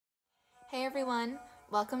Hey everyone,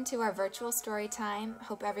 welcome to our virtual story time.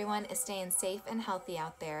 Hope everyone is staying safe and healthy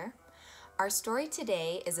out there. Our story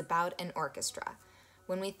today is about an orchestra.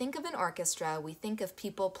 When we think of an orchestra, we think of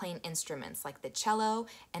people playing instruments like the cello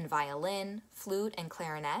and violin, flute, and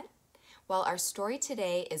clarinet. While our story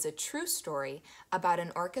today is a true story about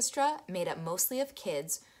an orchestra made up mostly of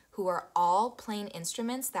kids who are all playing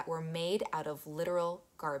instruments that were made out of literal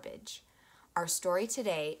garbage. Our story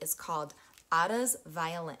today is called Ada's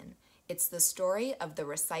Violin. It's the story of the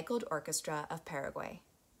recycled orchestra of Paraguay.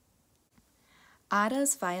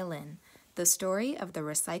 Ada's Violin, the story of the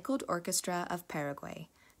recycled orchestra of Paraguay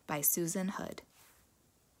by Susan Hood.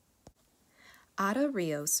 Ada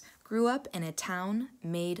Rios grew up in a town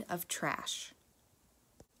made of trash.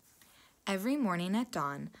 Every morning at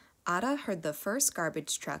dawn, Ada heard the first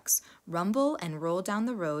garbage trucks rumble and roll down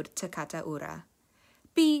the road to Cataura.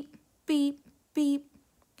 Beep, beep, beep.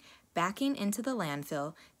 Backing into the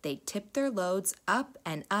landfill, they tipped their loads up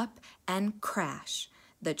and crash.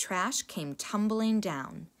 The trash came tumbling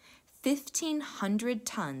down, 1,500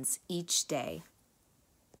 tons each day.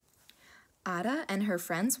 Ada and her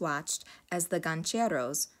friends watched as the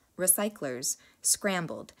gancheros, recyclers,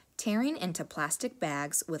 scrambled, tearing into plastic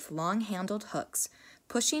bags with long-handled hooks,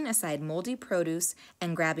 pushing aside moldy produce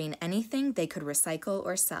and grabbing anything they could recycle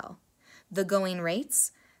or sell. The going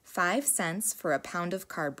rates? 5 cents for a pound of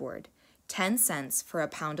cardboard, 10 cents for a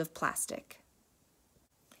pound of plastic.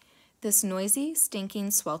 This noisy, stinking,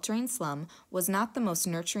 sweltering slum was not the most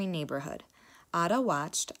nurturing neighborhood. Ada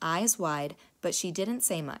watched, eyes wide, but she didn't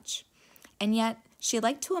say much. And yet, she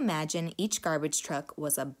liked to imagine each garbage truck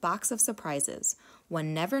was a box of surprises.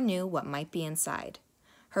 One never knew what might be inside.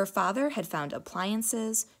 Her father had found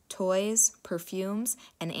appliances, toys, perfumes,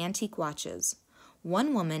 and antique watches.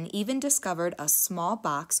 One woman even discovered a small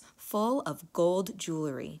box full of gold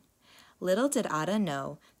jewelry. Little did Ada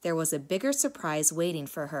know there was a bigger surprise waiting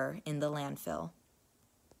for her in the landfill.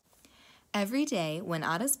 Every day when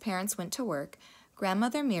Ada's parents went to work,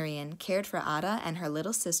 Grandmother Miriam cared for Ada and her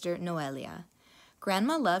little sister Noelia.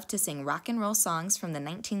 Grandma loved to sing rock and roll songs from the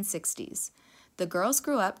 1960s. The girls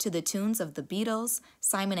grew up to the tunes of the Beatles,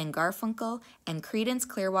 Simon and Garfunkel, and Creedence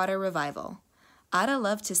Clearwater Revival. Ada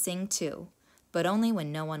loved to sing too, but only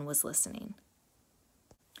when no one was listening.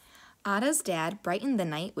 Ada's dad brightened the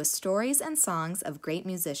night with stories and songs of great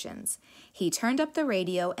musicians. He turned up the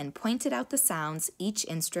radio and pointed out the sounds each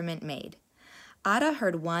instrument made. Ada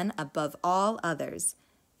heard one above all others.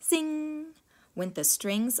 Zing! Went the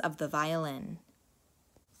strings of the violin.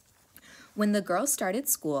 When the girls started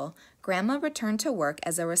school, Grandma returned to work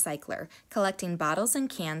as a recycler, collecting bottles and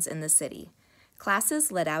cans in the city. Classes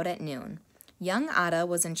let out at noon. Young Ada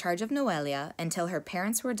was in charge of Noelia until her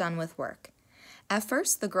parents were done with work. At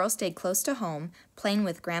first, the girls stayed close to home, playing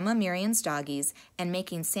with Grandma Miriam's doggies and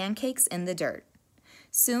making sandcakes in the dirt.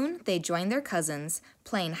 Soon, they joined their cousins,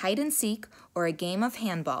 playing hide-and-seek or a game of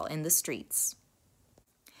handball in the streets.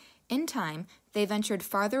 In time, they ventured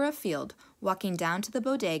farther afield, walking down to the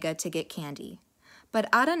bodega to get candy.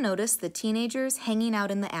 But Ada noticed the teenagers hanging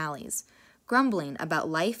out in the alleys, grumbling about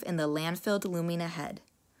life in the landfill looming ahead.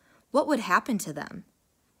 What would happen to them?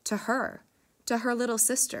 To her little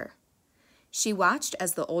sister. She watched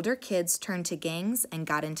as the older kids turned to gangs and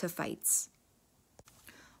got into fights.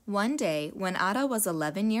 One day, when Ada was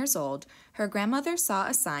 11 years old, her grandmother saw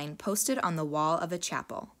a sign posted on the wall of a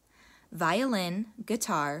chapel. Violin,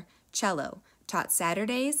 guitar, cello, taught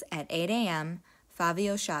Saturdays at 8 a.m.,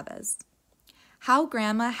 Fabio Chavez. How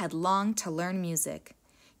Grandma had longed to learn music.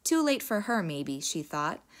 Too late for her, maybe, she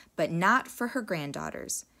thought, but not for her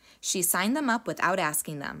granddaughters. She signed them up without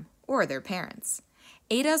asking them, or their parents.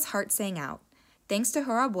 Ada's heart sang out. Thanks to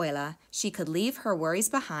her abuela, she could leave her worries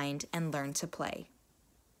behind and learn to play.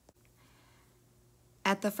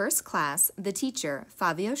 At the first class, the teacher,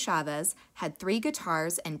 Fabio Chavez, had 3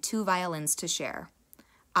 guitars and 2 violins to share.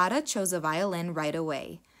 Ada chose a violin right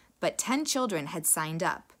away, but 10 children had signed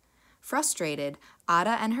up. Frustrated,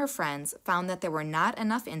 Ada and her friends found that there were not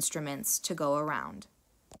enough instruments to go around.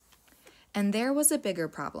 And there was a bigger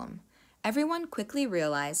problem. Everyone quickly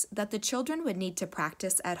realized that the children would need to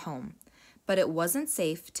practice at home, but it wasn't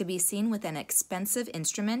safe to be seen with an expensive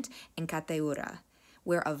instrument in Cataura,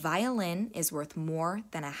 where a violin is worth more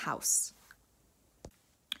than a house.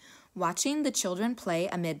 Watching the children play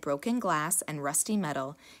amid broken glass and rusty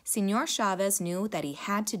metal, Señor Chavez knew that he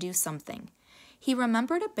had to do something. He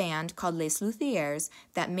remembered a band called Les Luthiers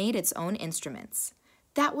that made its own instruments.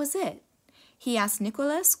 That was it. He asked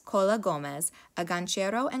Nicolas Cola Gomez, a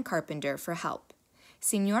ganchero and carpenter, for help.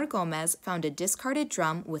 Señor Gomez found a discarded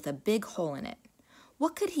drum with a big hole in it.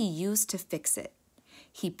 What could he use to fix it?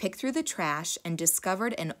 He picked through the trash and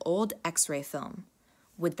discovered an old X-ray film.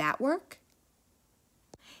 Would that work?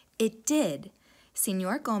 It did.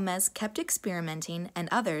 Senor Gomez kept experimenting, and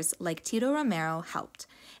others, like Tito Romero, helped.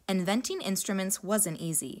 Inventing instruments wasn't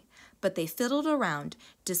easy, but they fiddled around,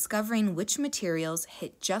 discovering which materials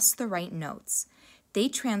hit just the right notes. They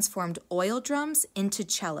transformed oil drums into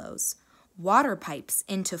cellos, water pipes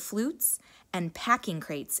into flutes, and packing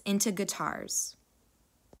crates into guitars.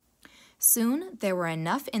 Soon, there were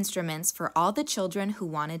enough instruments for all the children who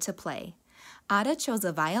wanted to play. Ada chose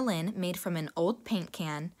a violin made from an old paint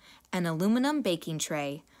can, an aluminum baking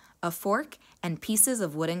tray, a fork, and pieces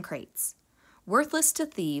of wooden crates. Worthless to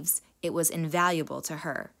thieves, it was invaluable to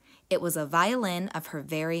her. It was a violin of her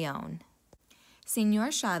very own.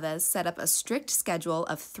 Senor Chavez set up a strict schedule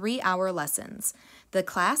of 3-hour lessons. The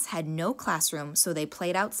class had no classroom, so they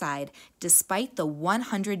played outside, despite the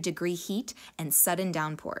 100-degree heat and sudden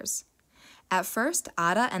downpours. At first,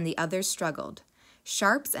 Ada and the others struggled.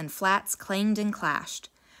 Sharps and flats clanged and clashed.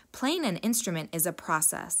 Playing an instrument is a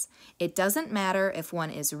process. It doesn't matter if one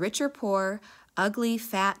is rich or poor, ugly,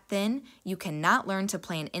 fat, thin, you cannot learn to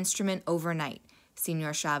play an instrument overnight,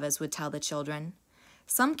 Senor Chavez would tell the children.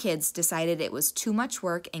 Some kids decided it was too much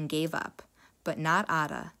work and gave up, but not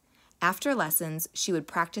Ada. After lessons, she would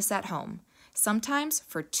practice at home, sometimes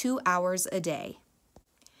for 2 hours a day.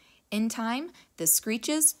 In time, the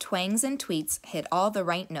screeches, twangs, and tweets hit all the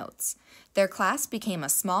right notes. Their class became a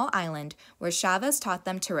small island where Chavez taught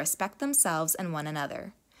them to respect themselves and one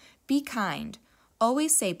another. Be kind.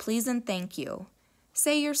 Always say please and thank you.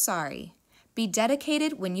 Say you're sorry. Be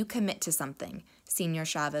dedicated when you commit to something, Senor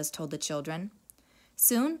Chavez told the children.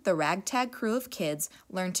 Soon, the ragtag crew of kids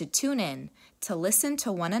learned to tune in, to listen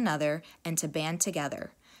to one another, and to band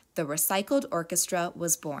together. The recycled orchestra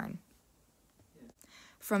was born.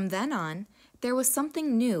 From then on, there was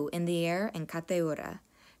something new in the air in Cateura.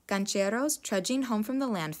 Gancheros trudging home from the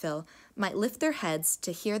landfill might lift their heads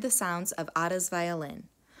to hear the sounds of Ada's violin,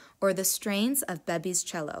 or the strains of Bebi's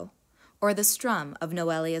cello, or the strum of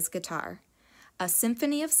Noelia's guitar. A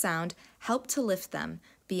symphony of sound helped to lift them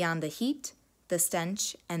beyond the heat, the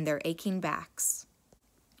stench, and their aching backs.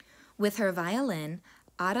 With her violin,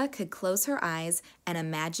 Ada could close her eyes and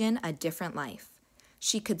imagine a different life.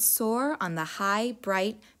 She could soar on the high,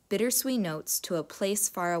 bright, bittersweet notes to a place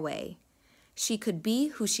far away. She could be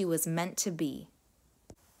who she was meant to be.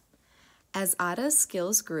 As Ada's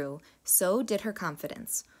skills grew, so did her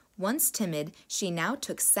confidence. Once timid, she now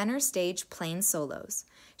took center stage playing solos.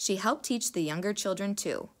 She helped teach the younger children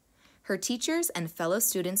too. Her teachers and fellow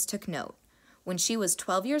students took note. When she was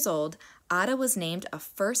 12 years old, Ada was named a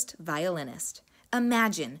first violinist.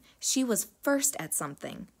 Imagine, she was first at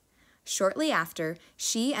something. Shortly after,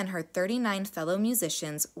 she and her 39 fellow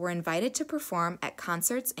musicians were invited to perform at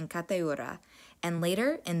concerts in Cateura, and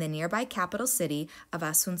later in the nearby capital city of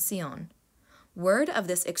Asunción. Word of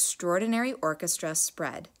this extraordinary orchestra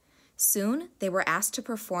spread. Soon, they were asked to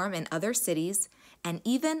perform in other cities and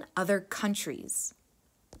even other countries.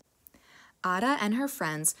 Ada and her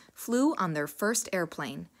friends flew on their first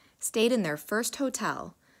airplane, stayed in their first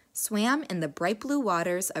hotel, swam in the bright blue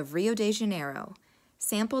waters of Rio de Janeiro,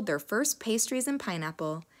 sampled their first pastries and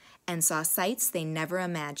pineapple, and saw sights they never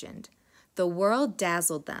imagined. The world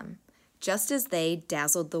dazzled them, just as they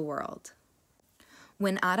dazzled the world.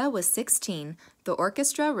 When Ada was 16, the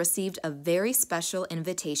orchestra received a very special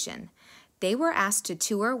invitation. They were asked to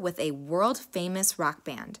tour with a world-famous rock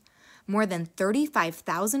band. More than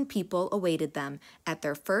 35,000 people awaited them at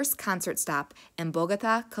their first concert stop in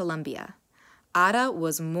Bogotá, Colombia. Ada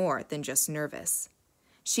was more than just nervous.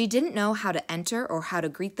 She didn't know how to enter or how to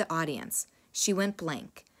greet the audience. She went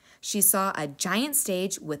blank. She saw a giant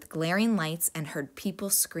stage with glaring lights and heard people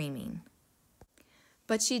screaming.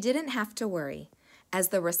 But she didn't have to worry. As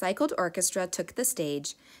the recycled orchestra took the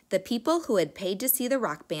stage, the people who had paid to see the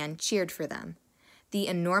rock band cheered for them. The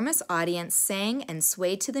enormous audience sang and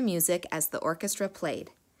swayed to the music as the orchestra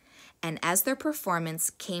played. And as their performance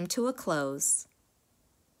came to a close,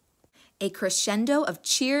 a crescendo of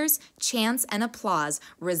cheers, chants, and applause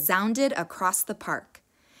resounded across the park.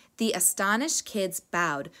 The astonished kids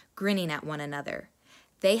bowed, grinning at one another.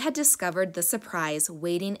 They had discovered the surprise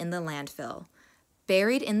waiting in the landfill.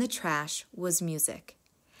 Buried in the trash was music,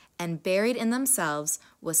 and buried in themselves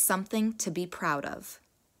was something to be proud of.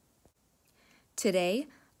 Today,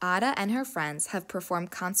 Ada and her friends have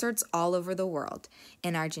performed concerts all over the world,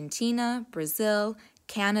 in Argentina, Brazil,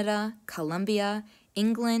 Canada, Colombia,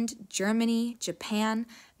 England, Germany, Japan,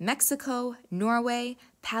 Mexico, Norway,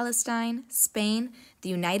 Palestine, Spain, the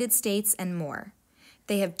United States, and more.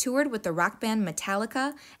 They have toured with the rock band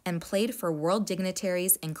Metallica and played for world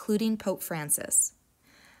dignitaries, including Pope Francis.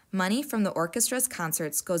 Money from the orchestra's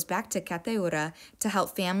concerts goes back to Cateura to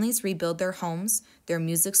help families rebuild their homes, their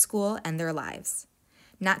music school, and their lives.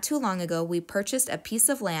 Not too long ago, we purchased a piece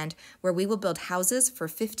of land where we will build houses for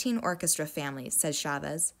 15 orchestra families, says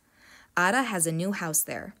Chavez. Ada has a new house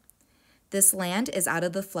there. This land is out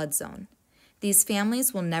of the flood zone. These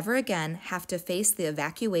families will never again have to face the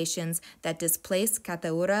evacuations that displace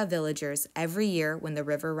Cateura villagers every year when the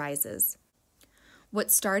river rises.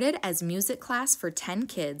 What started as music class for 10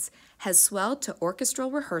 kids has swelled to orchestral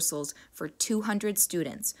rehearsals for 200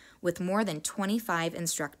 students with more than 25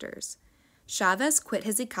 instructors. Chavez quit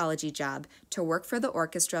his ecology job to work for the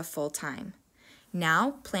orchestra full-time.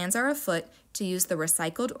 Now, plans are afoot to use the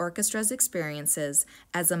recycled orchestra's experiences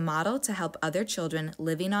as a model to help other children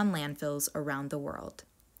living on landfills around the world.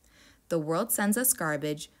 The world sends us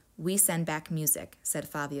garbage, we send back music, said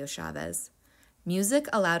Fabio Chavez. Music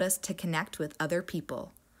allowed us to connect with other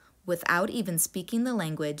people. Without even speaking the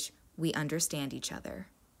language, we understand each other.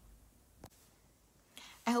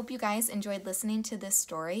 I hope you guys enjoyed listening to this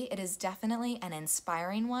story. It is definitely an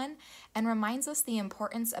inspiring one and reminds us the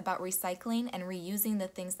importance about recycling and reusing the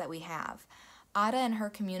things that we have. Ada and her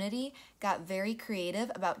community got very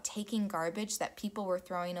creative about taking garbage that people were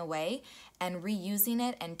throwing away and reusing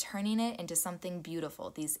it and turning it into something beautiful,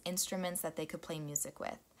 these instruments that they could play music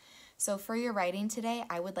with. So for your writing today,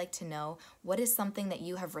 I would like to know, what is something that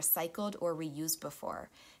you have recycled or reused before?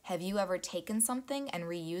 Have you ever taken something and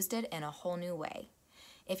reused it in a whole new way?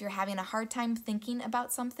 If you're having a hard time thinking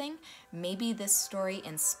about something, maybe this story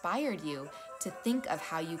inspired you to think of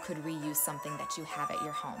how you could reuse something that you have at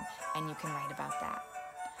your home, and you can write about that.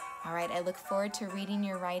 All right, I look forward to reading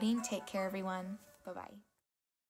your writing. Take care, everyone. Bye-bye.